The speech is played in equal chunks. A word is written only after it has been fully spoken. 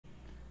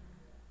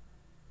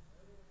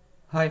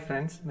Hi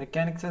friends,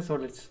 Mechanics and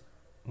Solids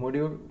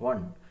Module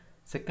 1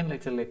 second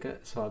ലെക്ചറിലേക്ക്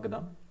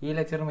സ്വാഗതം. ഈ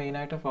lecture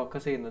മെയിനായിട്ട്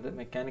ഫോക്കസ് ചെയ്യുന്നത്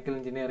മെക്കാനിക്കൽ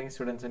എഞ്ചിനീയറിംഗ്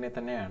സ്റ്റുഡൻസിനെ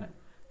തന്നെയാണ്.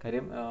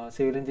 കാര്യം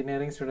സിവിൽ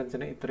എഞ്ചിനീയറിംഗ്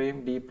സ്റ്റുഡൻസിന് ഇത്രയും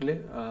ഡീപ്പിൽ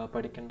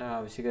പഠിക്കേണ്ട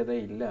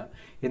ആവശ്യകതയില്ല.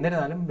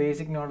 എന്നിരുന്നാലും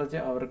ബേസിക്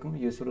നോളജ് അവർക്കും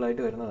യൂസ്ഫുൾ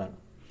ആയിട്ട് വരുന്നതാണ്.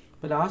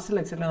 അപ്പോൾ ലാസ്റ്റ്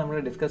ലെക്ചറിൽ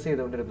നമ്മൾ ഡിസ്കസ്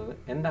ചെയ്തുകൊണ്ടിരുന്നത്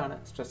എന്താണ്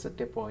സ്ട്രെസ്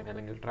അറ്റ് എ പോയിന്റ്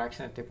അല്ലെങ്കിൽ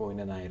ട്രാക്ഷൻ അറ്റ് എ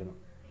പോയിന്റ് എന്നായിരുന്നു.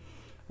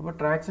 അപ്പോൾ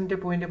ട്രാക്ഷൻ അറ്റ്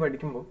എ പോയിന്റ്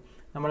പഠിക്കുമ്പോൾ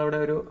നമ്മളവിടെ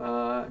ഒരു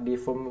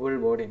ഡിഫോമബിൾ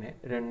ബോഡിനെ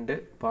രണ്ട്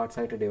പാർട്സ്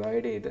ആയിട്ട്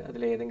ഡിവൈഡ് ചെയ്ത്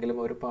അതിലേതെങ്കിലും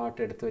ഒരു പാർട്ട്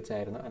എടുത്ത്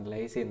വെച്ചായിരുന്നു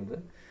അനലൈസ് ചെയ്യുന്നത്.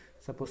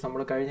 സപ്പോസ്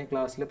നമ്മൾ കഴിഞ്ഞ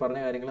ക്ലാസ്സിൽ പറഞ്ഞ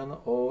കാര്യങ്ങളൊന്ന്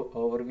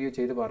ഓവർവ്യൂ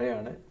ചെയ്ത്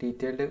പറയുകയാണ്.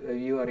 ഡീറ്റെയിൽഡ്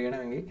വ്യൂ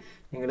അറിയണമെങ്കിൽ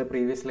നിങ്ങൾ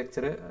പ്രീവിയസ്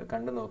ലെക്ചർ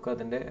കണ്ടു നോക്കുക.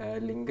 അതിൻ്റെ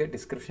ലിങ്ക്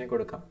ഡിസ്ക്രിപ്ഷനിൽ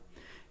കൊടുക്കാം.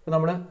 ഇപ്പോൾ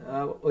നമ്മൾ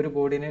ഒരു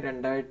ബോഡിനെ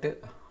രണ്ടായിട്ട്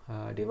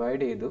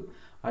ഡിവൈഡ് ചെയ്തു.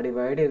 ആ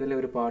ഡിവൈഡ് ചെയ്തതിൽ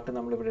ഒരു പാർട്ട്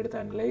നമ്മളിവിടെ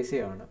എടുത്ത് അനലൈസ്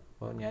ചെയ്യുകയാണ്.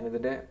 അപ്പോൾ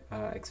ഞാനിതിൻ്റെ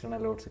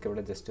എക്സ്റ്റേണൽ ലോഡ്സ് ഒക്കെ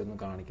ഇവിടെ ജസ്റ്റ് ഒന്ന്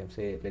കാണിക്കാം.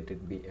 Say let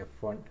it be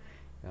F1,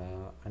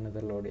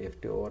 another load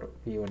F2 or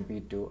P1,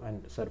 P2 and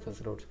surface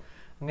loads.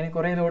 അങ്ങനെ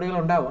കുറേ ലോഡുകൾ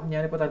ഉണ്ടാവും.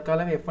 ഞാനിപ്പോൾ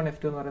തൽക്കാലം F1,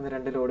 F2 എന്ന് പറയുന്ന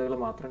രണ്ട് ലോഡുകൾ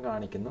മാത്രം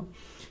കാണിക്കുന്നു.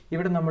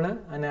 ഇവിടെ നമ്മൾ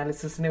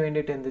അനാലിസിസിന്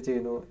വേണ്ടിയിട്ട് എന്ത്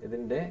ചെയ്യുന്നു,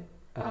 ഇതിൻ്റെ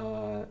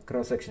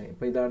ക്രോസ് സെക്ഷൻ.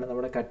 ഇപ്പോൾ ഇതാണ്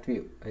നമ്മുടെ കട്ട്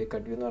വ്യൂ. ഈ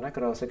കട്ട് വ്യൂ എന്ന് പറഞ്ഞാൽ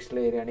ക്രോസ് സെക്ഷണൽ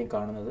ഏരിയ ആണ് ഈ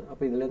കാണുന്നത്.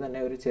 അപ്പോൾ ഇതിൽ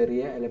തന്നെ ഒരു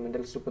ചെറിയ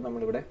എലമെൻ്റൽ സ്ട്രിപ്പ്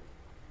നമ്മളിവിടെ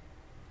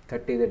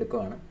കട്ട്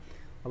ചെയ്തെടുക്കുകയാണ്.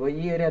 അപ്പോൾ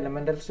ഈ ഒരു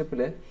എലമെൻ്റൽ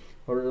സ്ട്രിപ്പിൽ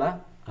ഉള്ള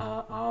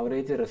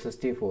ആവറേജ്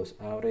റെസിസ്റ്റീവ്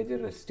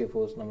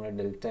ഫോഴ്സ് നമ്മൾ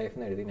ഡെൽറ്റ എഫ്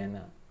എന്ന് എഴുതി ഞാൻ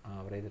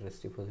ആവറേജ്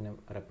റെസിസ്റ്റീവ് ഫോഴ്സിനെ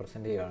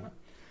റെപ്രസെൻ്റ് ചെയ്യുകയാണ്.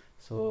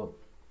 So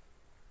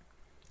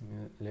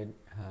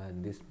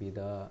this B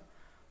the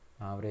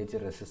average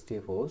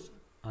resistive force.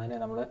 അതിനെ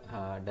നമ്മൾ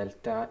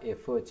ഡെൽറ്റ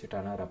എഫ്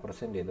വെച്ചിട്ടാണ്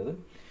റെപ്രസെൻ്റ് ചെയ്തത്.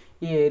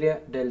 ഈ ഏരിയ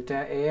ഡെൽറ്റ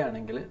എ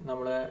ആണെങ്കിൽ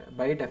നമ്മൾ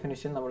ബൈ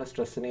ഡെഫിനിഷൻ നമ്മൾ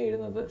സ്ട്രെസ്സിനെ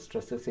എഴുതുന്നത്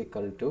stress is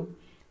equal to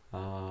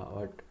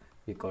what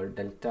we call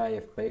delta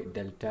F by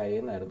delta A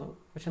എന്നായിരുന്നു.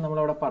 പക്ഷെ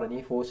നമ്മളവിടെ പറഞ്ഞു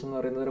ഈ ഫോഴ്സ് എന്ന്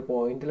പറയുന്നത് ഒരു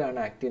പോയിന്റിലാണ്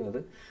ആക്ട് ചെയ്യുന്നത്.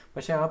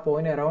 പക്ഷേ ആ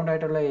പോയിന്റ് അറൗണ്ട്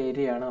ആയിട്ടുള്ള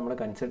ഏരിയയാണ് നമ്മൾ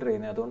കൺസിഡർ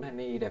ചെയ്യുന്നത്. അതുകൊണ്ട്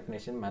തന്നെ ഈ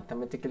ഡെഫിനേഷൻ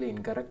മാത്തമെറ്റിക്കലി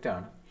ഇൻകറക്റ്റ്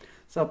ആണ്.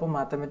 സോ അപ്പോൾ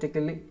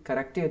മാത്തമെറ്റിക്കലി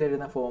കറക്റ്റ്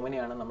ചെയ്തിരുന്ന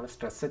ഫോമിനെയാണ് നമ്മൾ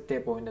സ്ട്രെസ് അറ്റ് എ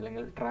പോയിന്റ്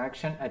അല്ലെങ്കിൽ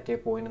ട്രാക്ഷൻ അറ്റ് എ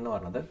പോയിന്റ് എന്ന്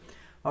പറഞ്ഞത്.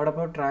 അവിടെ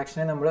അപ്പോൾ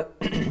ട്രാക്ഷനെ നമ്മൾ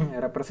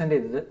റെപ്രസെൻ്റ്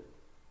ചെയ്തത്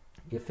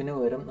എഫിന്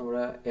പകരം നമ്മൾ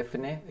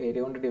എഫിനെ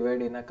ഏരിയ കൊണ്ട്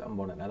ഡിവൈഡ് ചെയ്യുന്ന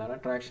കമ്പോണൻറ്റ്, അതാണ്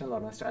ട്രാക്ഷൻ എന്ന്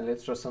പറയുന്നത്,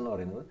 അല്ലെങ്കിൽ സ്ട്രെസ് എന്ന്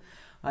പറയുന്നത്.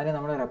 അതിനെ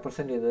നമ്മൾ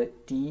റെപ്രസെൻ്റ് ചെയ്തത്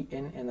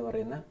TN എന്ന്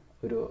പറയുന്ന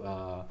ഒരു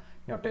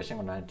നൊട്ടേഷൻ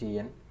കൊണ്ടാണ്,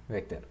 TN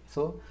വെക്റ്റർ.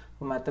 സോ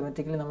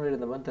മാത്തമെറ്റിക്കലി നമ്മൾ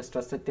എഴുതുമ്പോൾ the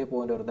stress at A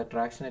point or the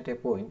traction at A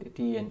point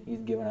TN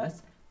is given as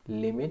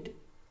limit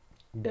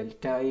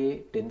delta A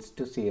tense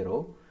to 0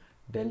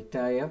 delta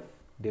F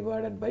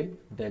divided by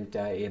delta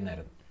A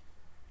എന്നായിരുന്നു.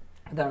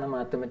 ഇതാണ്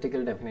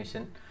mathematical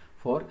definition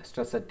four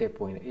stress at A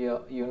point. ഈ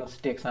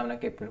university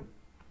എക്സാമിനൊക്കെ എപ്പോഴും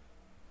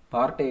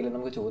part എയിൽ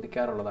നമുക്ക്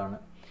ചോദിക്കാറുള്ളതാണ്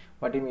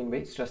what you mean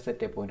by stress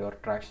at A point or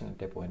traction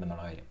at A point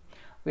എന്നുള്ള കാര്യം.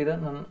 അപ്പോൾ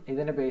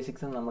ഇതിൻ്റെ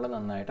ബേസിക്സ് നമ്മൾ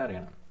നന്നായിട്ട്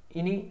അറിയണം.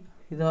 ഇനി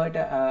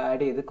ഇതുമായിട്ട്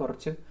ആഡ് ചെയ്ത്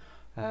കുറച്ച്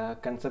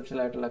കൺസെപ്ച്വൽ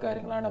ആയിട്ടുള്ള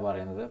കാര്യങ്ങളാണ്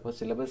പറയുന്നത്. അപ്പോൾ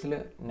സിലബസിൽ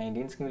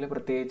 19 സ്കീമിൽ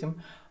പ്രത്യേകിച്ചും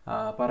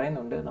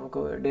പറയുന്നുണ്ട്. നമുക്ക്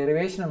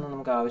ഡെറിവേഷൻ ഒന്നും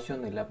നമുക്ക്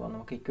ആവശ്യമൊന്നുമില്ല. അപ്പോൾ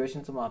നമുക്ക്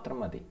ഇക്വേഷൻസ് മാത്രം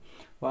മതി.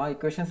 അപ്പോൾ ആ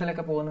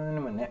ഇക്വേഷൻസിലൊക്കെ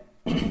പോകുന്നതിന് മുന്നേ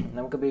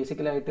നമുക്ക്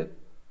ബേസിക്കലായിട്ട്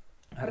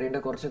അറിയേണ്ട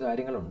കുറച്ച്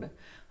കാര്യങ്ങളുണ്ട്.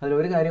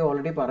 അതിലൊരു കാര്യം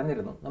ഓൾറെഡി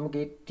പറഞ്ഞിരുന്നു. നമുക്ക്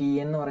ഈ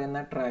TN എന്ന്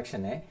പറയുന്ന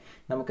ട്രാക്ഷനെ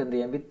നമുക്ക് എന്ത്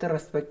ചെയ്യാം, with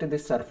respect to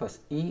this surface,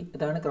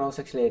 ഇതാണ് ക്രോസ്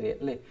സെക്ഷണൽ ഏരിയ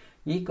അല്ലേ,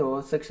 ഈ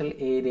ക്രോസ് സെക്ഷണൽ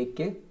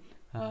ഏരിയയ്ക്ക്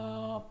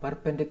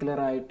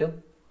പെർപെൻഡിക്കുലറായിട്ടും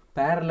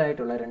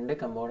പാരലായിട്ടുള്ള രണ്ട്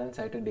കമ്പോണൻസ്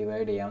ആയിട്ട്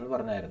ഡിവൈഡ് ചെയ്യാമെന്ന്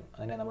പറഞ്ഞായിരുന്നു.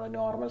 അതിനെ നമ്മൾ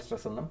നോർമൽ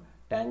സ്ട്രെസ് എന്നും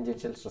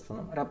ടാൻജൻഷ്യൽ സ്ട്രെസ്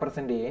എന്നും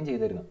റെപ്രസെൻ്റ് ചെയ്യുകയും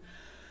ചെയ്തിരുന്നു.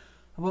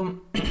 അപ്പം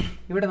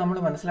ഇവിടെ നമ്മൾ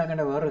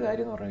മനസ്സിലാക്കേണ്ട വേറൊരു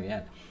കാര്യം എന്ന് പറഞ്ഞു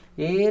കഴിഞ്ഞാൽ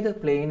ഏത്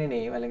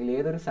പ്ലെയിനിനെയും അല്ലെങ്കിൽ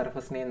ഏതൊരു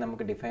സർഫസിനെയും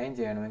നമുക്ക് ഡിഫൈൻ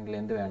ചെയ്യണമെങ്കിൽ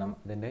എന്ത് വേണം,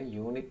 അതിൻ്റെ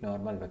യൂണിറ്റ്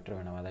നോർമൽ വെക്ടർ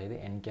വേണം, അതായത്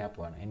n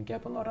ക്യാപ്പ് വേണം. n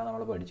ക്യാപ്പ് എന്ന് പറഞ്ഞാൽ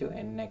നമ്മൾ പഠിച്ചു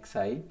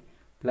NXI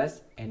plus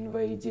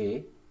NYJ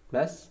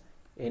plus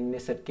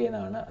NZK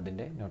എന്നാണ്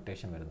അതിൻ്റെ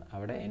നൊട്ടേഷൻ വരുന്നത്.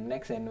 അവിടെ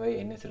NX, NY,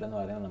 NZ എന്ന്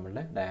പറയുന്നത്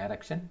നമ്മളുടെ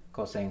ഡയറക്ഷൻ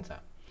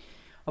കൊസൈൻസാണ്.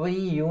 അപ്പോൾ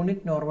ഈ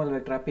യൂണിറ്റ് നോർമൽ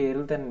വെക്ടർ ആ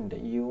പേരിൽ തന്നെ ഉണ്ട്,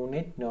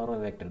 unit normal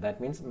vector.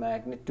 That means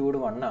magnitude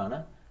 1 ആണ്.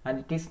 And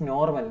it is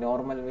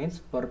normal means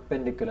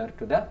perpendicular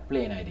to the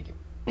plain ആയിരിക്കും.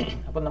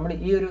 അപ്പോൾ നമ്മൾ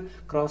ഈ ഒരു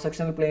ക്രോസ്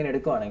സെക്ഷണൽ പ്ലെയിൻ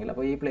എടുക്കുകയാണെങ്കിൽ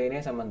അപ്പോൾ ഈ പ്ലെയിനെ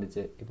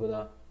സംബന്ധിച്ച് ഇപ്പോൾ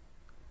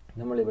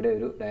നമ്മളിവിടെ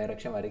ഒരു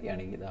ഡയറക്ഷൻ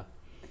വരയ്ക്കുകയാണെങ്കിൽ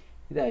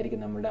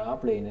ഇതായിരിക്കും നമ്മുടെ ആ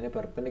പ്ലെയിനിന്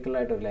പെർപെൻഡിക്കുലർ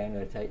ആയിട്ട് ഒരു ലൈൻ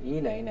വരച്ചാൽ ഈ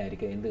ലൈൻ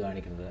ആയിരിക്കും എന്ത്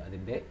കാണിക്കുന്നത്,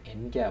 അതിൻ്റെ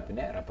n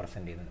ക്യാപ്പിനെ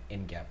റെപ്രസെൻ്റ് ചെയ്യുന്നത്,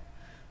 n ക്യാപ്പ്.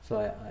 സോ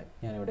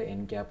ഞാനിവിടെ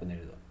n ക്യാപ്പ് എന്ന്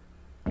എഴുതുക.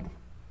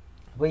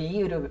 അപ്പോൾ ഈ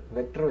ഒരു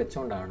വെക്ടർ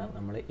വെച്ചുകൊണ്ടാണ്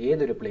നമ്മൾ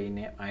ഏതൊരു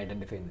പ്ലെയിനെ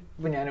ഐഡൻറ്റിഫൈ ചെയ്യുന്നത്.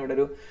 ഇപ്പോൾ ഞാനിവിടെ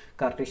ഒരു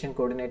കാർട്ടീഷ്യൻ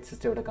കോർഡിനേറ്റ്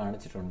സിസ്റ്റം ഇവിടെ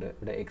കാണിച്ചിട്ടുണ്ട്.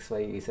 ഇവിടെ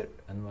XYZ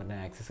എന്ന് പറഞ്ഞ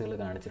ആക്സിസുകൾ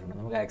കാണിച്ചിട്ടുണ്ട്.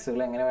 നമുക്ക്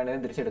ആക്സിസുകൾ എങ്ങനെ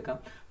വേണമെങ്കിലും തിരിച്ചെടുക്കാം.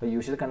 അപ്പോൾ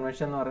യൂഷ്വൽ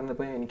കൺവെൻഷൻ എന്ന് പറയുന്നത്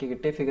ഇപ്പോൾ എനിക്ക്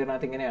കിട്ടിയ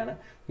ഫിഗറിനകത്ത് ഇങ്ങനെയാണ്.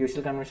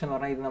 യൂഷ്വൽ കൺവെൻഷൻ എന്ന്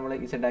പറഞ്ഞാൽ ഇത് നമ്മൾ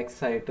Z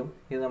ആക്സിസ് ആയിട്ടും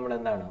ഇത് നമ്മുടെ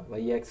എന്താണ്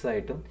Y ആക്സിസ്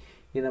ആയിട്ടും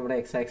ഇത് നമ്മുടെ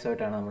X ആക്സിസ്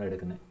ആയിട്ടാണ് നമ്മൾ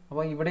എടുക്കുന്നത്.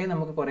 അപ്പോൾ ഇവിടെ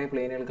നമുക്ക് കുറേ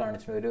പ്ലെയിനുകൾ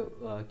കാണിച്ചിട്ടുണ്ട്. ഒരു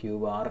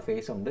ക്യൂബ് 6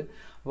 ഫേസ് ഉണ്ട്.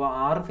 അപ്പോൾ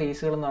 6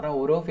 ഫേസുകൾ എന്ന് പറഞ്ഞാൽ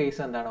ഓരോ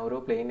ഫേസ് എന്താണ്, ഓരോ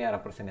പ്ലെയിനെ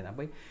റെപ്രസെൻ്റ് ചെയ്യുന്നത്.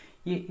 അപ്പോൾ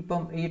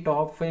ഇപ്പം ഈ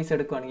ടോപ്പ് ഫേസ്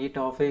എടുക്കുകയാണെങ്കിൽ ഈ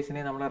ടോപ്പ്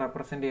ഫേസിനെ നമ്മൾ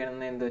റെപ്രസെൻ്റ്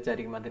ചെയ്യണമെന്ന് എന്ത്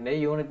വെച്ചായിരിക്കും, അതിൻ്റെ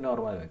യൂണിറ്റ്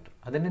നോർമൽ വെക്ടർ.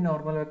 അതിൻ്റെ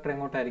നോർമൽ വെക്ടർ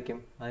എങ്ങോട്ടായിരിക്കും,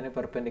 അതിന്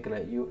പെർപെൻഡിക്കുലർ.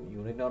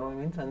 യൂണിറ്റ് നോർമൽ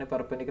മീൻസ് അതിന്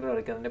പെർപെൻഡിക്കുലർ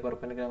ആയിരിക്കും. അതിൻ്റെ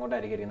പെർപെൻഡിക്കുലർ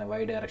എങ്ങോട്ടായിരിക്കും ഇരിക്കുന്നത്,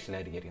 Y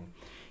ഡയറക്ഷനിലായിരിക്കും ഇരിക്കുന്നത്.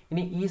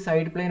 ഇനി ഈ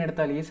സൈഡ് പ്ലെയിൻ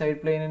എടുത്താൽ ഈ സൈഡ്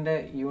പ്ലെയിനിൻ്റെ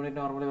യൂണിറ്റ്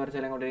നോർമൽ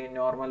വരച്ചാൽ എങ്ങോട്ടായിരിക്കും,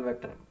 നോർമൽ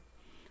വെക്ടർ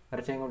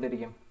വരച്ചാൽ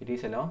എങ്ങോട്ടിരിക്കും, it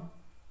is along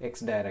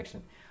X direction.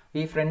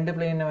 ഈ front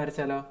പ്ലെയിനെ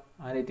വരച്ചാലോ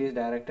and it is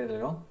directed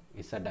along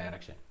Z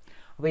direction.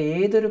 അപ്പോൾ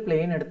ഏതൊരു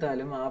പ്ലെയിൻ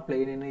എടുത്താലും ആ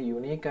പ്ലെയിനിന്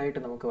യുണീക്കായിട്ട്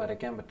നമുക്ക്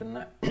വരയ്ക്കാൻ പറ്റുന്ന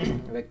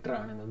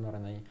വെക്ടറാണ് എന്തെന്ന്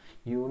പറയുന്നത്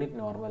യൂണിറ്റ്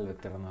നോർമൽ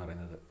വെക്ടർ എന്ന്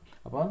പറയുന്നത്.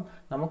 അപ്പോൾ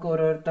നമുക്ക്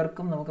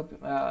ഓരോരുത്തർക്കും നമുക്ക്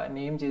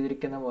നെയിം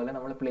ചെയ്തിരിക്കുന്ന പോലെ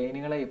നമ്മൾ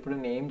പ്ലെയിനുകളെ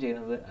എപ്പോഴും നെയിം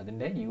ചെയ്യുന്നത്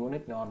അതിൻ്റെ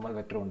യൂണിറ്റ് നോർമൽ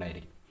വെക്ടർ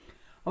ഉണ്ടായിരിക്കും.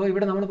 അപ്പോൾ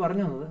ഇവിടെ നമ്മൾ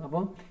പറഞ്ഞു തന്നത്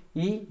അപ്പം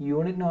ഈ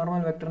യൂണിറ്റ്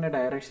നോർമൽ വെക്ടറിൻ്റെ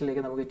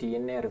ഡയറക്ഷനിലേക്ക് നമുക്ക് ടി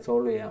എൻ എ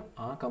റിസോൾവ് ചെയ്യാം.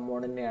 ആ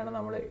കമ്പോണൻറ്റിനെയാണ്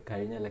നമ്മൾ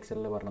കഴിഞ്ഞ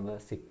ലെക്ചറിൽ പറഞ്ഞത്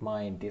sigma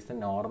N T is A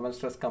normal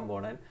stress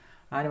component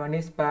and one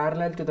is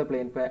parallel to the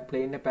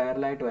പ്ലെയിനിന്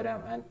പാരലായിട്ട് വരാം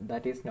and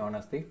that is known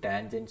as the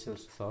tangential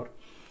stress or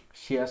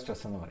shear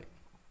stress എന്ന് പറയും.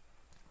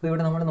 അപ്പോൾ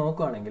ഇവിടെ നമ്മൾ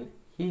നോക്കുകയാണെങ്കിൽ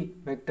ഈ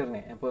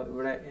വെക്ടറിനെ അപ്പോൾ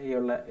ഇവിടെ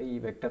ഉള്ള ഈ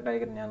വെക്ടർ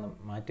ഡയഗ്രം ഞാൻ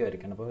മാറ്റി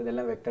വരയ്ക്കണം. അപ്പോൾ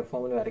ഇതെല്ലാം വെക്ടർ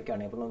ഫോമിൽ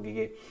വരയ്ക്കുകയാണെങ്കിൽ അപ്പോൾ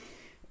നോക്കിക്കേ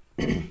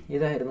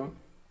ഇതായിരുന്നു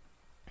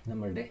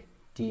നമ്മളുടെ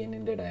ടി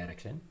എന്നിൻ്റെ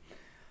ഡയറക്ഷൻ.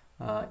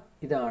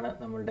 ഇതാണ്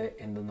നമ്മളുടെ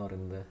എന്തെന്ന്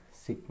പറയുന്നത്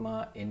സിഗ്മ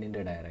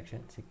എന്നിൻ്റെ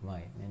ഡയറക്ഷൻ. സിഗ്മ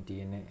എൻ ഞാൻ ടി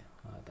എന്നെ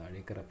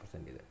താഴേക്ക്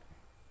റെപ്രസെൻ്റ് ചെയ്ത്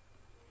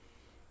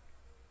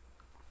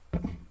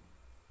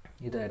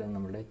ഇതായിരുന്നു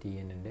നമ്മുടെ ടി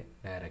എന്നിൻ്റെ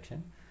direction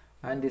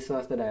and this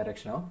was the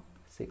direction of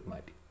sigma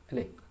T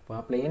അല്ലേ. അപ്പോൾ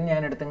ആ പ്ലെയിൻ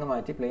ഞാൻ എടുത്തങ്ങ്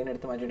മാറ്റി പ്ലെയിൻ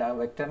എടുത്ത് മാറ്റിയിട്ട് ആ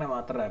വെക്ടറിനെ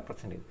മാത്രം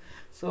റെപ്രസെൻ്റ് ചെയ്തു.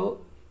 സോ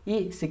ഈ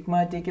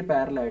സിഗ്മ ടിക്ക്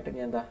പാരലായിട്ട്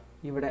ഞാൻ എന്താ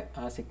ഇവിടെ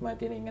ആ സിഗ്മ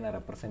ടിനെ ഇങ്ങനെ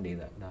റെപ്രസെൻ്റ്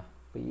ചെയ്താൽ ഇതാ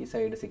അപ്പോൾ ഈ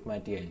സൈഡ് സിഗ്മ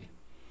ടി ആയില്ലേ.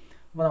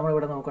 അപ്പോൾ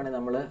നമ്മളിവിടെ നോക്കുകയാണെങ്കിൽ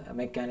നമ്മൾ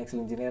മെക്കാനിക്സിൽ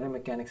എഞ്ചിനീയറിംഗ്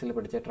മെക്കാനിക്സിൽ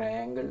പഠിച്ച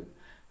ട്രയാങ്കിൾ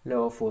ലോ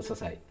ഓഫ്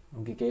ഫോഴ്സസ് ആയി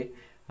നോക്കിക്കേ.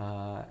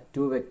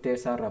 To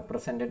vectors R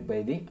represented by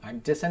the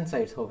adjacent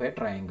sides of A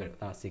triangle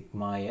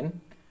sigma N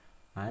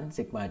and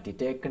sigma T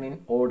taken in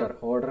order.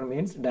 Order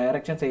means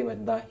direction same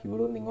എന്താ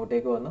ഇവിടെ നിന്ന്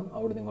ഇങ്ങോട്ടേക്ക് വന്നു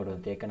അവിടെ നിന്ന് ഇങ്ങോട്ട്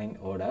വന്നു taken in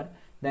order.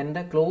 Then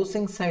the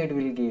closing side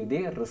will give the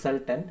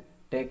resultant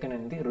taken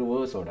in the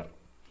reverse order.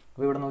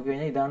 അപ്പോൾ ഇവിടെ നോക്കി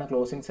കഴിഞ്ഞാൽ ഇതാണ്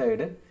ക്ലോസിംഗ്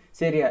സൈഡ്.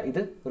 ശരിയാ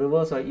ഇത്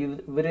റിവേഴ്സ്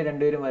ഇവർ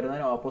രണ്ടുപേരും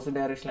വരുന്നതിന് ഓപ്പോസിറ്റ്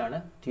ഡയറക്ഷനിലാണ്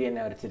ടി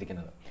എന്നെ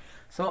വരച്ചിരിക്കുന്നത്.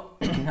 സോ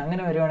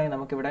അങ്ങനെ വരുവാണെങ്കിൽ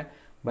നമുക്കിവിടെ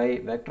by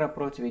vector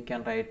approach we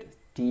can write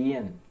T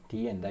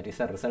N that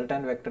is A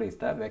resultant vector is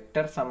the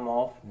vector some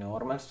of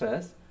normal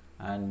stress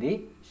and the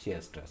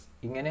shear stress.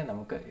 ഇങ്ങനെ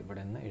നമുക്ക്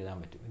ഇവിടെ നിന്ന് എഴുതാൻ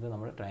പറ്റും. ഇത്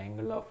നമ്മൾ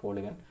ട്രയാങ്കിൾ ഓഫ്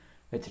പോളിഗൺ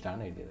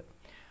വെച്ചിട്ടാണ് എഴുതിയത്.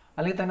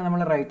 അല്ലെങ്കിൽ തന്നെ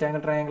നമ്മൾ റൈറ്റ്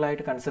ആംഗിൾ ട്രയാങ്കിൾ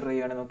ആയിട്ട് കൺസിഡർ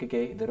ചെയ്യുകയാണെങ്കിൽ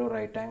നോക്കിക്കേ ഇതൊരു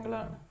റൈറ്റ് ആംഗിൾ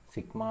ആണ്.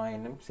 സിഗ്മ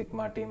എന്നും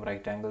സിഗ്മ ടിയും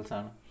റൈറ്റ് ആംഗിൾസ്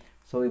ആണ്.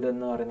 സോ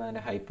ഇതെന്ന് പറയുന്നത്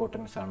അതിൻ്റെ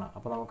ഹൈപ്പോട്ടനസ് ആണ്.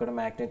 അപ്പോൾ നമുക്കിവിടെ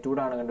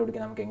മാഗ്നിറ്റ്യൂഡാണ്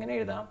കണ്ടുപിടിക്കുക. നമുക്ക് എങ്ങനെ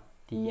എഴുതാം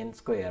T N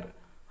square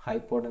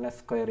hypotenuse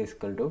square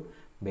equal to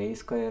base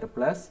square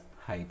plus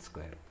height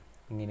square.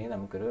 ഇങ്ങനെ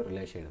നമുക്കൊരു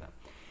റിലേഷൻ എഴുതാം.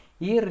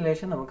 ഈ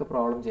റിലേഷൻ നമുക്ക്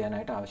പ്രോബ്ലം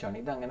ചെയ്യാനായിട്ട് ആവശ്യമാണ്.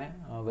 ഇതങ്ങനെ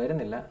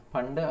വരുന്നില്ല.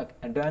 പണ്ട്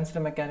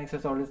അഡ്വാൻസ്ഡ് മെക്കാനിക്സ്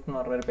സോളിഡ്സ് എന്ന്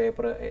പറഞ്ഞൊരു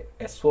പേപ്പർ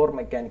S4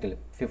 മെക്കാനിക്കൽ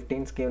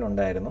 15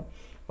 സ്കീമിലുണ്ടായിരുന്നു.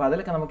 അപ്പോൾ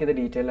അതിലൊക്കെ നമുക്കിത്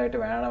ഡീറ്റെയിൽ ആയിട്ട്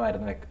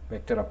വേണമായിരുന്നു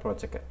വെക്ടർ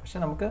അപ്രോച്ചൊക്കെ. പക്ഷെ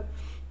നമുക്ക്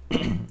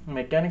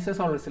മെക്കാനിക്സ്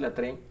സോളിഡ്സിൽ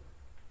അത്രയും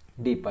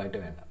ഡീപ്പായിട്ട്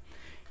വേണ്ട.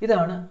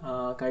 ഇതാണ്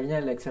കഴിഞ്ഞ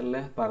ലെക്ചറിൽ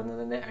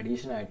പറഞ്ഞതിൻ്റെ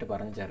അഡീഷനായിട്ട്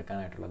പറഞ്ഞു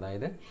ചേർക്കാനായിട്ടുള്ളത്.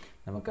 അതായത്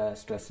നമുക്ക്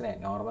സ്ട്രെസ്സിനെ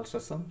നോർമൽ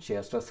സ്ട്രെസ്സും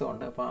ഷിയർ സ്ട്രെസ്സും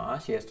ഉണ്ട്. അപ്പോൾ ആ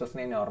ഷിയർ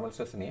സ്ട്രെസ്സിനെയും നോർമൽ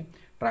സ്ട്രെസ്സിനെയും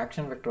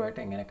ട്രാക്ഷൻ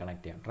വെക്ടറുമായിട്ട് എങ്ങനെ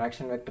കണക്ട് ചെയ്യാം.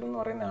 ട്രാക്ഷൻ വെക്ടർ എന്ന്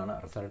പറയുന്നതാണ്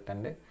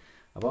റിസൾട്ടൻറ്റ്.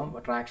 അപ്പം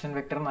ട്രാക്ഷൻ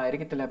വെക്ടർ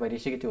എന്നായിരിക്കത്തില്ല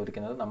പരീക്ഷയ്ക്ക്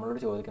ചോദിക്കുന്നത്, നമ്മളോട്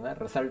ചോദിക്കുന്നത്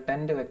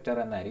റിസൾട്ടൻറ്റ് വെക്ടർ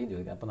എന്നായിരിക്കും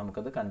ചോദിക്കുന്നത്. അപ്പോൾ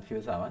നമുക്കത്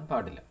കൺഫ്യൂസ് ആവാൻ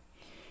പാടില്ല.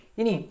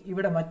 ഇനി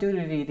ഇവിടെ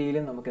മറ്റൊരു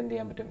രീതിയിലും നമുക്ക് എന്ത്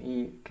ചെയ്യാൻ പറ്റും, ഈ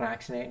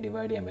ട്രാക്ഷനെ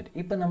ഡിവൈഡ് ചെയ്യാൻ പറ്റും.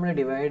 ഇപ്പം നമ്മൾ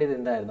ഡിവൈഡ് ചെയ്ത്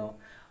എന്തായിരുന്നു,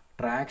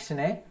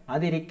 ട്രാക്ഷനെ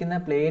അതിരിക്കുന്ന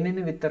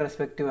പ്ലെയിനിന് വിത്ത്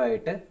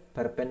റെസ്പെക്റ്റീവായിട്ട്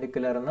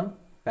പെർപെൻഡിക്കുലർ എന്നും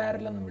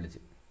പാരലൽ എന്നും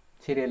വിളിച്ചു.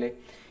 ശരിയല്ലേ?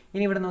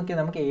 ഇനി ഇവിടെ നോക്കിയാൽ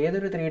നമുക്ക്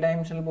ഏതൊരു 3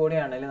 ഡയമെൻഷണൽ ബോഡി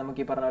ആണെങ്കിലും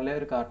നമുക്ക് ഈ പറഞ്ഞ പോലെ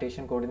ഒരു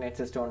കാർട്ടീഷ്യൻ കോർഡിനേറ്റ്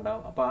സിസ്റ്റം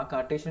ഉണ്ടാവും. അപ്പോൾ ആ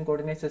കാർട്ടീഷ്യൻ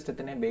കോർഡിനേറ്റ്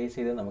സിസ്റ്റത്തിനെ ബേസ്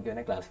ചെയ്ത് നമുക്ക്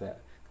ഇതിനെ ക്ലാസ് ചെയ്യാം.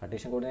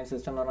 കാർട്ടീഷ്യൻ കോർഡിനേറ്റ്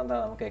സിസ്റ്റം എന്ന് പറഞ്ഞാൽ എന്താ,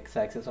 നമുക്ക് എക്സ്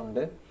ആക്സിസ്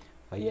ഉണ്ട്,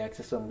 വൈ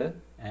ആക്സിസ് ഉണ്ട്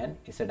ആൻഡ്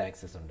ഇസഡ്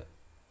ആക്സിസ് ഉണ്ട്.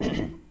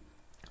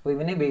 അപ്പോൾ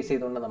ഇതിനെ ബേസ്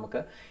ചെയ്തുകൊണ്ട് നമുക്ക്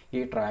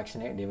ഈ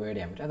ട്രാക്ഷനെ ഡിവൈഡ്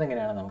ചെയ്യാൻ പറ്റും.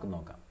 അതെങ്ങനെയാണ് നമുക്ക്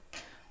നോക്കാം.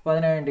 അപ്പോൾ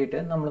അതിന് വേണ്ടിയിട്ട്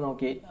നമ്മൾ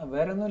നോക്കി,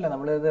 വേറെ ഒന്നുമില്ല,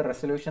 നമ്മളിത്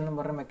റെസൊല്യൂഷൻ എന്ന്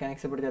പറഞ്ഞ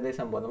മെക്കാനിക്സ് പഠിച്ച അതേ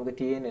സംഭവം. നമുക്ക്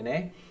T എന്നിനെ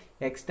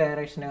X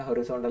direction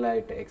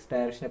ഹൊറിസോണ്ടലായിട്ട് X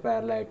direction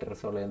പാരലായിട്ട്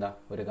റിസോൾവ് ചെയ്യുന്ന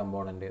ഒരു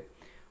കമ്പോണൻറ്റ്,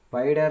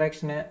 വൈ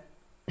ഡയറക്ഷന്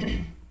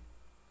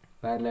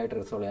പാരലായിട്ട്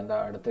റിസോൾവ് ചെയ്യുക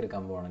അടുത്തൊരു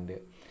കമ്പോണൻറ്റ്,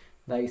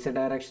 ഇസഡ്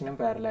ഡയറക്ഷനും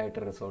പാരലായിട്ട്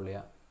റിസോൾവ്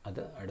ചെയ്യുക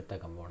അത് അടുത്ത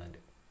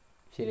കമ്പോണൻറ്റ്.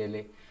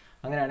 ശരിയല്ലേ?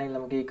 അങ്ങനെയാണെങ്കിൽ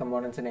നമുക്ക് ഈ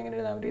കമ്പോണൻസിനെ എങ്ങനെ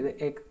എഴുതാൻ പറ്റും,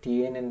 ഇത് ടി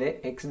എന്നിൻ്റെ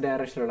X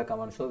ഡയറക്ഷനിലുള്ള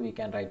component, so we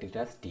can write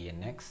it as T N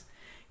X.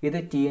 ഇത്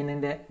ടി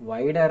എന്നിൻ്റെ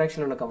Y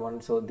ഡയറക്ഷനിലുള്ള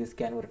component, so this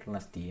can be written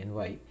as T N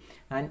Y.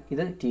 And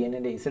ഇത് ടി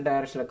എന്നിൻ്റെ Z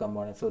ഡയറക്ഷനിലുള്ള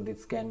component, so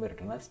this can be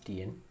written as T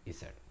N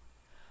Z.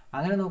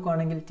 അങ്ങനെ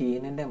നോക്കുകയാണെങ്കിൽ T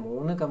എന്നിൻ്റെ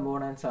 3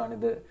 components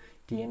ആണിത്,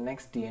 T N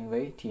X, T N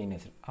Y, T N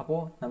Z. അപ്പോൾ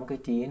നമുക്ക്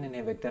T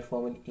എന്നിനെ vector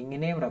ഫോമിൽ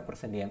ഇങ്ങനെയും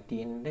റെപ്രസെൻറ്റ് ചെയ്യാം, ടി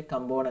എന്നിൻ്റെ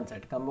കമ്പോണൻസ്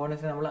ആയിട്ട്.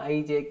 കമ്പോണൻസ് നമ്മൾ ഐ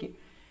ജെക്ക്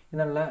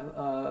എന്നുള്ള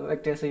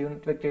വെക്റ്റേഴ്സ്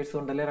യൂണിറ്റ് വെക്റ്റേഴ്സ്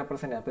കൊണ്ടല്ലേ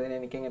റെപ്രസെൻറ്റ് ചെയ്യാം. അപ്പോൾ ഇതിന്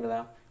എനിക്ക് എങ്ങനെ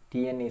എഴുതാം,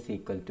 T N is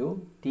equal to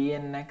T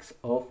N X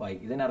of I.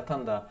 ഇതിനർത്ഥം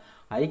എന്താ,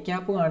 ഐ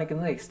ക്യാപ്പ്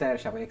കാണിക്കുന്നത് എക്സ്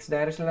ഡയറക്ഷൻ. അപ്പോൾ എക്സ്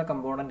ഡയറക്ഷനിലുള്ള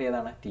കമ്പോണൻറ്റ്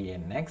ഏതാണ്, ടി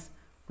എൻ എക്സ്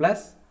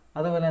പ്ലസ്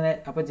അതുപോലെ തന്നെ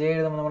അപ്പോൾ ജെ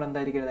എഴുതുമ്പോൾ നമ്മൾ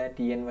എന്തായിരിക്കും എഴുതുന്നത്,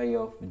 T N Y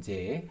of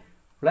J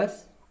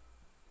plus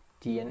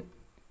T N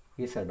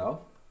Z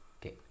of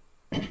K.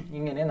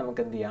 ഇങ്ങനെ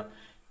നമുക്ക് എന്ത് ചെയ്യാം,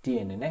 ടി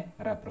എന്നിനെ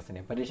റെപ്രസെൻറ്റ്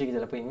ചെയ്യാം. പരീക്ഷയ്ക്ക്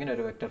ചിലപ്പോൾ ഇങ്ങനെ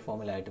ഒരു വെക്റ്റർ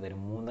ഫോമിലായിട്ട് തരും,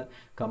 3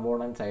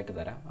 കമ്പോണൻസ് ആയിട്ട്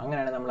തരാം.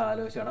 അങ്ങനെയാണെങ്കിൽ നമ്മൾ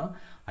ആലോചിക്കണം,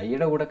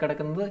 ഐയുടെ കൂടെ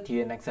കിടക്കുന്നത് ടി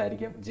എൻ എക്സ്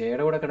ആയിരിക്കും,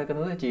 ജെയുടെ കൂടെ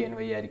കിടക്കുന്നത് ടി എൻ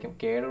വൈ ആയിരിക്കും,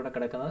 കെയുടെ കൂടെ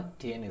കിടക്കുന്നത്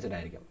ടി എൻ ഇസഡ്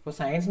ആയിരിക്കും. അപ്പോൾ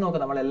സയൻസ്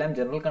നോക്കുക, നമ്മളെല്ലാം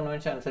ജനറൽ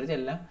കൺവെൻഷൻ അനുസരിച്ച്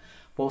എല്ലാം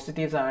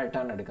പോസിറ്റീവ്സ്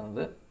ആയിട്ടാണ്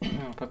എടുക്കുന്നത്.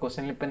 അപ്പോൾ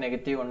ക്വസ്റ്റ്യനിൽ ഇപ്പം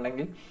നെഗറ്റീവ്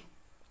ഉണ്ടെങ്കിൽ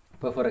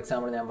ഇപ്പോൾ ഫോർ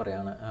എക്സാമ്പിൾ ഞാൻ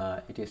പറയുകയാണ്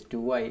it is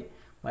 2i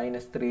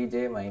minus 3j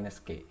minus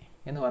k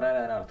എന്ന് പറയാൻ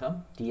അതിനർത്ഥം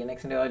ടി എൻ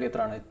എക്സിൻ്റെ വാല്യൂ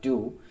എത്രയാണ് 2,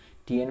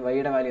 ടി എൻ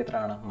വൈയുടെ വാല്യൂ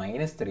എത്രയാണ്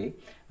 -3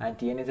 ആൻഡ്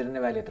ടി എൻ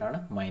ഇസഡിൻ്റെ വാല്യൂ എത്രയാണ്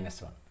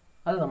 -1.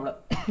 അത് നമ്മൾ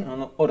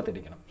ഒന്ന്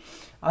ഓർത്തിരിക്കണം.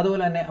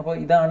 അതുപോലെ തന്നെ അപ്പോൾ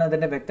ഇതാണ്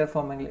അതിൻ്റെ വെക്റ്റർ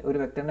ഫോമെങ്കിൽ ഒരു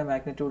വെക്റ്ററിൻ്റെ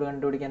മാഗ്നിറ്റ്യൂഡ്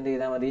കണ്ടുപിടിക്കാൻ എന്ത്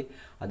ചെയ്താൽ മതി,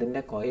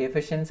 അതിൻ്റെ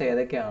കോഎഫിഷ്യൻസ്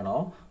ഏതൊക്കെയാണോ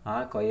ആ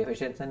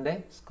കോഎഫിഷ്യൻസിൻ്റെ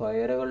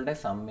സ്ക്വയറുകളുടെ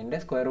സമ്മിൻ്റെ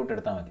സ്ക്വയർ റൂട്ട്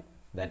എടുത്താൽ മതി.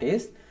 ദാറ്റ്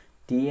ഈസ്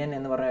ടി എൻ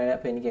എന്ന് പറഞ്ഞാൽ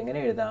അപ്പോൾ എനിക്ക്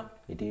എങ്ങനെ എഴുതാം,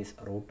 it is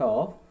root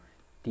of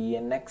T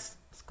N X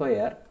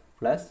square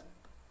plus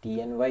T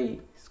N Y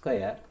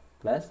square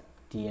plus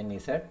T N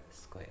Z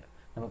square.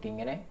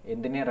 നമുക്കിങ്ങനെ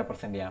എന്തിനെ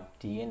റെപ്രസെൻറ്റ് ചെയ്യാം,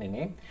 ടി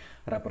എന്നിനെ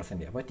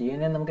റെപ്രസെൻറ്റ് ചെയ്യാം. അപ്പോൾ ടി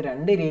എന്നെ നമുക്ക്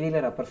രണ്ട് രീതിയിൽ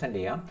റെപ്രസെൻറ്റ്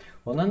ചെയ്യാം.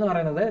 ഒന്നെന്ന്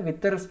പറയുന്നത്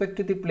with respect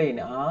to the plain,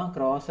 ആ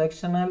ക്രോസ്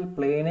സെക്ഷണൽ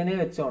പ്ലെയിനിനെ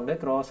വെച്ചുകൊണ്ട്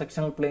ക്രോസ്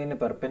സെക്ഷണൽ പ്ലെയിന്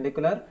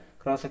പെർപെൻഡിക്കുലർ,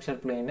 ക്രോസ് സെക്ഷണൽ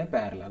പ്ലെയിന്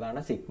പാരലൽ,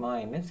 അതാണ് സിഗ്മ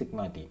എൻ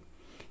സിഗ്മ ടി.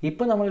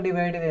 ഇപ്പോൾ നമ്മൾ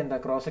ഡിവൈഡ് ചെയ്ത് എന്താ,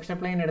 ക്രോസ് സെക്ഷൻ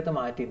പ്ലെയിൻ എടുത്ത്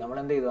മാറ്റി നമ്മൾ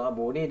എന്ത് ചെയ്തു, ആ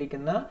ബോഡി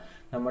ഇരിക്കുന്ന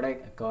നമ്മുടെ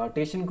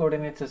കാർട്ടീഷ്യൻ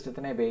കോർഡിനേറ്റ്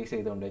സിസ്റ്റത്തിനെ ബേസ്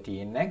ചെയ്തുകൊണ്ട് T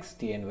N X,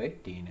 T N Y,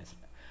 T N S.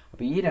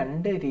 അപ്പോൾ ഈ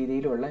രണ്ട്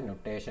രീതിയിലുള്ള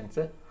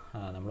നൊട്ടേഷൻസ്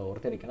നമ്മൾ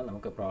ഓർത്തിരിക്കണം,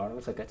 നമുക്ക്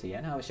പ്രോബ്ലംസ് ഒക്കെ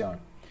ചെയ്യാൻ ആവശ്യമാണ്.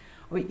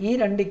 അപ്പോൾ ഈ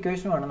രണ്ട്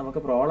ഇക്വേഷനുമാണ്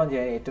നമുക്ക് പ്രോബ്ലം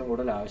ചെയ്യാൻ ഏറ്റവും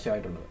കൂടുതൽ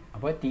ആവശ്യമായിട്ടുള്ളത്.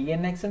 അപ്പോൾ ടി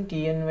എൻ എക്സും ടി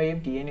എൻ വൈയും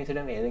ടി എൻ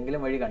ഇസഡും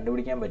ഏതെങ്കിലും വഴി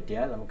കണ്ടുപിടിക്കാൻ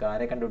പറ്റിയാൽ നമുക്ക്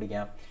ആരെ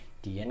കണ്ടുപിടിക്കാം,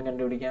 ടി എൻ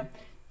കണ്ടുപിടിക്കാം.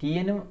 ടി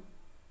എനും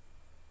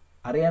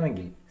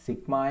അറിയാമെങ്കിൽ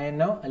സിഗ്മ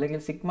എന്നോ അല്ലെങ്കിൽ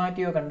സിഗ്മ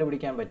ടിയോ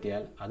കണ്ടുപിടിക്കാൻ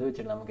പറ്റിയാൽ അത്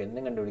വെച്ചിട്ട് നമുക്ക്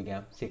എന്തും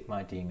കണ്ടുപിടിക്കാം, സിഗ്മ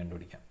ടിയും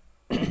കണ്ടുപിടിക്കാം.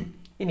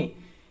 ഇനി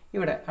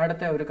ഇവിടെ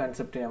അടുത്ത ഒരു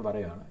കൺസെപ്റ്റ് ഞാൻ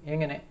പറയുകയാണ്,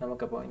 എങ്ങനെ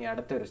നമുക്കപ്പോൾ ഇനി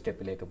അടുത്ത ഒരു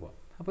സ്റ്റെപ്പിലേക്ക് പോകാം.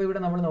 അപ്പോൾ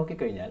ഇവിടെ നമ്മൾ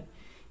നോക്കിക്കഴിഞ്ഞാൽ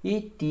ഈ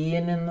ടി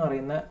എൻ എന്ന്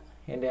പറയുന്ന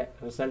എൻ്റെ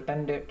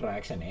റിസൾട്ടൻ്റ്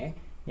ട്രാക്ഷനെ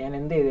ഞാൻ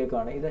എന്ത്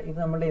ചെയ്തേക്കുവാണ്, ഇത്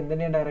നമ്മുടെ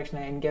എന്തിൻ്റെ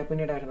ഡയറക്ഷനാണ്, എൻ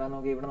ക്യാപ്പിൻ്റെ ഡയറക്ഷൻ.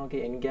 നോക്കി ഇവിടെ നോക്കി,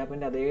 എൻ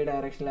ക്യാപ്പിൻ്റെ അതേ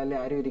ഡയറക്ഷനിലല്ലേ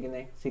ആരും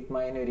ഇരിക്കുന്നത്,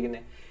 സിഗ്മ എനും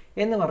ഇരിക്കുന്നത്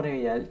എന്ന് പറഞ്ഞു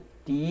കഴിഞ്ഞാൽ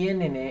ടി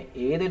എന്നിനെ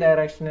ഏത്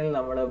ഡയറക്ഷനിൽ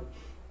നമ്മൾ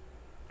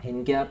എൻ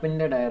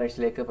ക്യാപ്പിൻ്റെ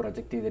ഡയറക്ഷനിലേക്ക്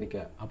പ്രൊജക്റ്റ്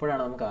ചെയ്തിരിക്കുക,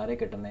 അപ്പോഴാണ് നമുക്ക് ആരെ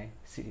കിട്ടുന്നത്,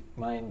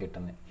 സിഗ്മ എൻ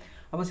കിട്ടുന്നത്.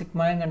 അപ്പോൾ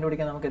സിഗ്മ എൻ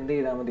കണ്ടുപിടിക്കാൻ നമുക്ക് എന്ത്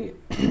ചെയ്താൽ മതി,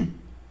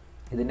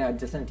 ഇതിൻ്റെ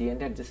അഡ്ജസ്റ്റൻറ്റ്, ടി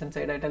എൻ്റെ അഡ്ജസ്റ്റൻറ്റ്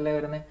സൈഡായിട്ടല്ലേ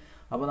വരുന്നത്.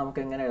 അപ്പോൾ നമുക്ക്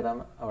എങ്ങനെ എഴുതാം,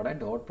 അവിടെ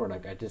ഡോട്ട്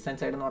പ്രോഡക്റ്റ്,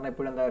 അഡ്ജസ്റ്റൻറ്റ് സൈഡ് എന്ന് പറഞ്ഞാൽ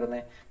എപ്പോഴും എന്താ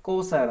വരുന്നത്,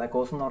 കോസ് ആയിരുന്നത്.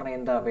 കോസ് എന്ന് പറഞ്ഞാൽ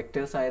എന്താ,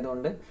 വെക്റ്റേഴ്സ്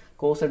ആയതുകൊണ്ട്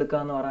കോസ് എടുക്കുക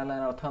എന്ന് പറഞ്ഞാൽ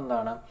അതിനർത്ഥം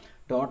എന്താണ്,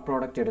 ഡോട്ട്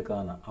പ്രോഡക്റ്റ് എടുക്കുക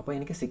എന്ന്. അപ്പോൾ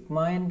എനിക്ക്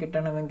സിഗ്മ എൻ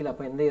കിട്ടണമെങ്കിൽ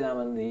അപ്പോൾ എന്ത് ചെയ്താൽ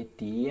മതി,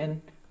 ടി എൻ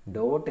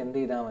ഡോട്ട് എന്ത്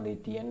ചെയ്താൽ മതി,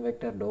 T N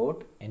vector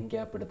dot N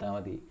cap എടുത്താൽ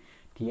മതി.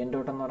 ടി എൻ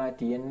ഡോട്ട് എന്ന് പറഞ്ഞാൽ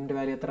ടി എൻ്റെ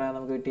വാല്യൂ എത്ര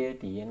നമുക്ക് കിട്ടിയത്,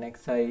 T N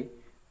X I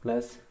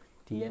plus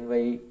T N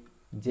Y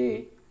J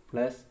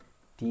plus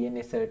T N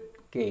Z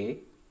K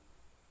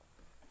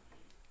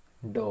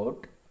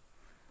dot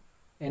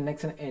N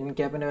X, N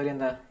ക്യാപ്പിൻ്റെ value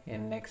എന്താ,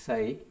 N X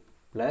I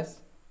plus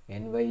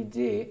N Y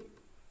J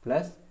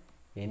plus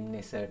N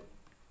Z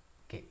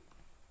K.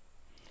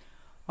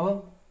 അപ്പം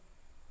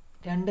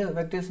രണ്ട്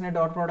വെക്ടേഴ്സിനെ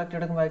dot product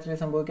എടുക്കുമ്പോൾ actually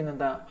സംഭവിക്കുന്നത്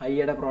എന്താ,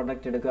 ഐയുടെ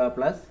product എടുക്കുക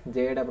plus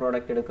ജെയുടെ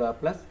product എടുക്കുക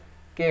പ്ലസ്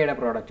കെയുടെ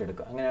പ്രോഡക്റ്റ്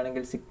എടുക്കുക.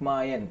 അങ്ങനെയാണെങ്കിൽ സിഗ്മ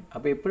എൻ.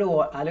 അപ്പോൾ എപ്പോഴും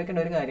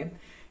ആലോചിക്കേണ്ട ഒരു കാര്യം,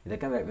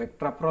 ഇതൊക്കെ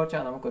വെക്ടർ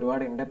അപ്രോച്ചാണ്, നമുക്ക്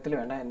ഒരുപാട് ഇൻഡെപ്തിൽ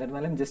വേണ്ട,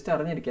 എന്നിരുന്നാലും ജസ്റ്റ്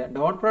അറിഞ്ഞിരിക്കുക.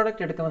 ഡോട്ട്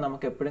പ്രോഡക്റ്റ് എടുക്കുമ്പോൾ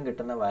നമുക്ക് എപ്പോഴും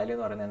കിട്ടുന്ന വാല്യൂ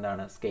എന്ന് പറയുന്നത്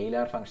എന്താണ്,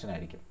 സ്കെയിലാർ ഫംഗ്ഷൻ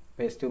ആയിരിക്കും.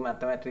 PS2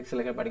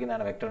 മാത്തമാറ്റിക്സിലൊക്കെ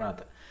പഠിക്കുന്നതാണ്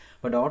വെക്ടറിനകത്ത്.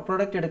 അപ്പോൾ ഡോട്ട്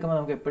പ്രോഡക്റ്റ് എടുക്കുമ്പോൾ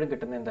നമുക്ക് എപ്പോഴും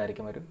കിട്ടുന്നത്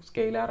എന്തായിരിക്കും, ഒരു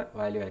സ്കെയിലാർ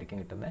വാല്യൂ ആയിരിക്കും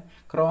കിട്ടുന്നത്.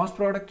 ക്രോസ്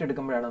പ്രോഡക്റ്റ്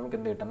എടുക്കുമ്പോഴാണ് നമുക്ക്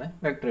എന്ത് കിട്ടുന്നത്,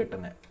 വെക്ടർ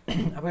കിട്ടുന്നത്.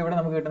 അപ്പോൾ ഇവിടെ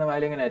നമുക്ക് കിട്ടുന്ന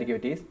വാല്യൂ എങ്ങനെ ആയിരിക്കും,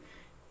 it is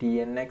T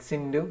N X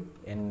into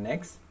N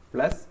X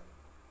plus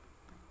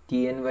T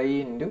N Y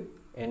into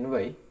N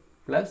Y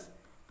plus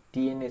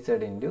T N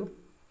Z into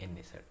N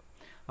Z.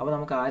 അപ്പോൾ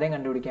നമുക്ക് ആരെയും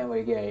കണ്ടുപിടിക്കാൻ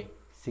വൈകിയായി,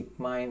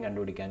 സിഗ്മ എൻ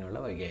കണ്ടുപിടിക്കാനുള്ള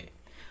വൈകിയായി.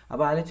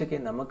 അപ്പോൾ ആലോചിച്ചൊക്കെ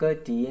നമുക്ക്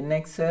T N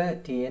X,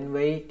 T N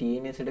Y, T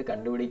N Z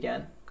കണ്ടുപിടിക്കാൻ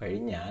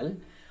കഴിഞ്ഞാൽ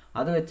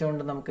അത്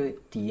വെച്ചുകൊണ്ട് നമുക്ക്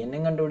ടി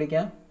എന്നും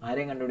കണ്ടുപിടിക്കാം,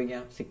 ആരെയും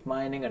കണ്ടുപിടിക്കാം, സിഗ്മ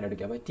എന്നും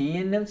കണ്ടുപിടിക്കാം. അപ്പോൾ ടി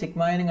എന്നും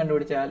സിഗ്മ എന്നും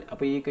കണ്ടുപിടിച്ചാൽ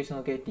അപ്പോൾ ഈ ഇക്വേഷൻ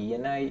നോക്കിയാൽ ടി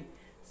എൻ ആയി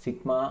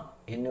സിഗ്മ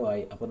എന്നും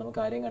ആയി. അപ്പോൾ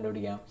നമുക്ക് ആരെയും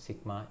കണ്ടുപിടിക്കാം,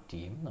 സിഗ്മ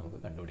ടിയും നമുക്ക്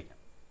കണ്ടുപിടിക്കാം.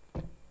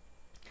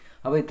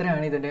 അപ്പോൾ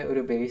ഇത്രയാണ് ഇതിൻ്റെ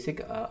ഒരു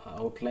ബേസിക്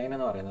ഔട്ട്ലൈൻ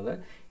എന്ന് പറയുന്നത്.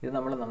 ഇത്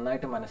നമ്മൾ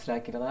നന്നായിട്ട്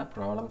മനസ്സിലാക്കിയിരുന്ന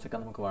പ്രോബ്ലംസ് ഒക്കെ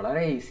നമുക്ക്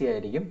വളരെ ഈസി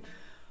ആയിരിക്കും.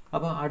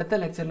 അപ്പോൾ അടുത്ത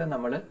ലെക്ചറിൽ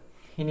നമ്മൾ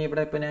ഇനി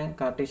ഇവിടെ ഇപ്പോൾ ഞാൻ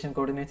കാർട്ടീഷ്യൻ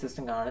കോർഡിനേറ്റ്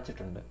സിസ്റ്റം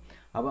കാണിച്ചിട്ടുണ്ട്.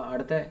 അപ്പോൾ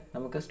അടുത്ത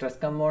നമുക്ക് stress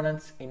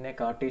components in A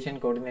Cartesian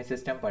coordinate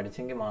system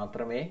പഠിച്ചെങ്കിൽ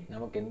മാത്രമേ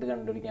നമുക്ക് എന്ത്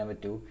കണ്ടുപിടിക്കാൻ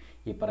പറ്റൂ,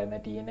 ഈ പറയുന്ന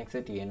T N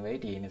X, T N Y,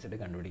 T N Z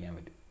കണ്ടുപിടിക്കാൻ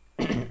പറ്റും.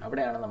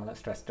 അവിടെയാണ് നമ്മൾ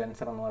സ്ട്രെസ്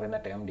ടെൻസർ എന്ന് പറയുന്ന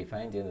ടേം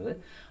ഡിഫൈൻ ചെയ്തത്.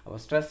 അപ്പോൾ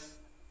സ്ട്രെസ്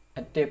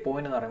അറ്റ് എ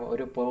പോയിന്റ് എന്ന് പറയുമ്പോൾ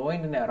ഒരു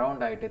പോയിന്റിന്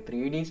അറൗണ്ട് ആയിട്ട്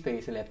 3D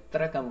സ്പേസിൽ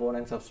എത്ര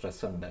കമ്പോണൻസ് ഓഫ്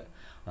സ്ട്രെസ് ഉണ്ട്,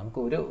 നമുക്ക്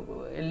ഒരു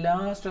എല്ലാ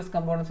സ്ട്രെസ്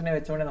കമ്പോണൻസിനെ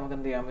വെച്ചുകൊണ്ട് നമുക്ക്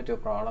എന്ത് ചെയ്യാൻ പറ്റുമോ,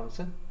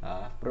 പ്രോബ്ലംസ്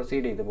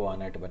പ്രൊസീഡ് ചെയ്ത്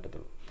പോകാനായിട്ട്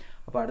പറ്റത്തുള്ളൂ.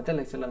 അപ്പോൾ അടുത്ത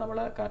ലെക്ചറിൽ നമ്മൾ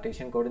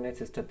കാർട്ടീഷ്യൻ കോർഡിനേറ്റ്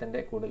സിസ്റ്റത്തിൻ്റെ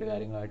കൂടുതൽ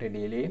കാര്യങ്ങളായിട്ട്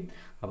ഡീൽ ചെയ്യും.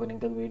 അപ്പോൾ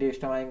നിങ്ങൾക്ക് വീഡിയോ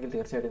ഇഷ്ടമായെങ്കിൽ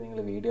തീർച്ചയായിട്ടും നിങ്ങൾ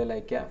വീഡിയോ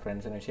ലൈക്ക് ചെയ്യുക,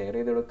 ഫ്രണ്ട്സിന് ഷെയർ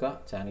ചെയ്ത് കൊടുക്കുക,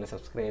 ചാനൽ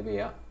സബ്സ്ക്രൈബ്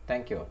ചെയ്യുക.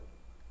 Thank you.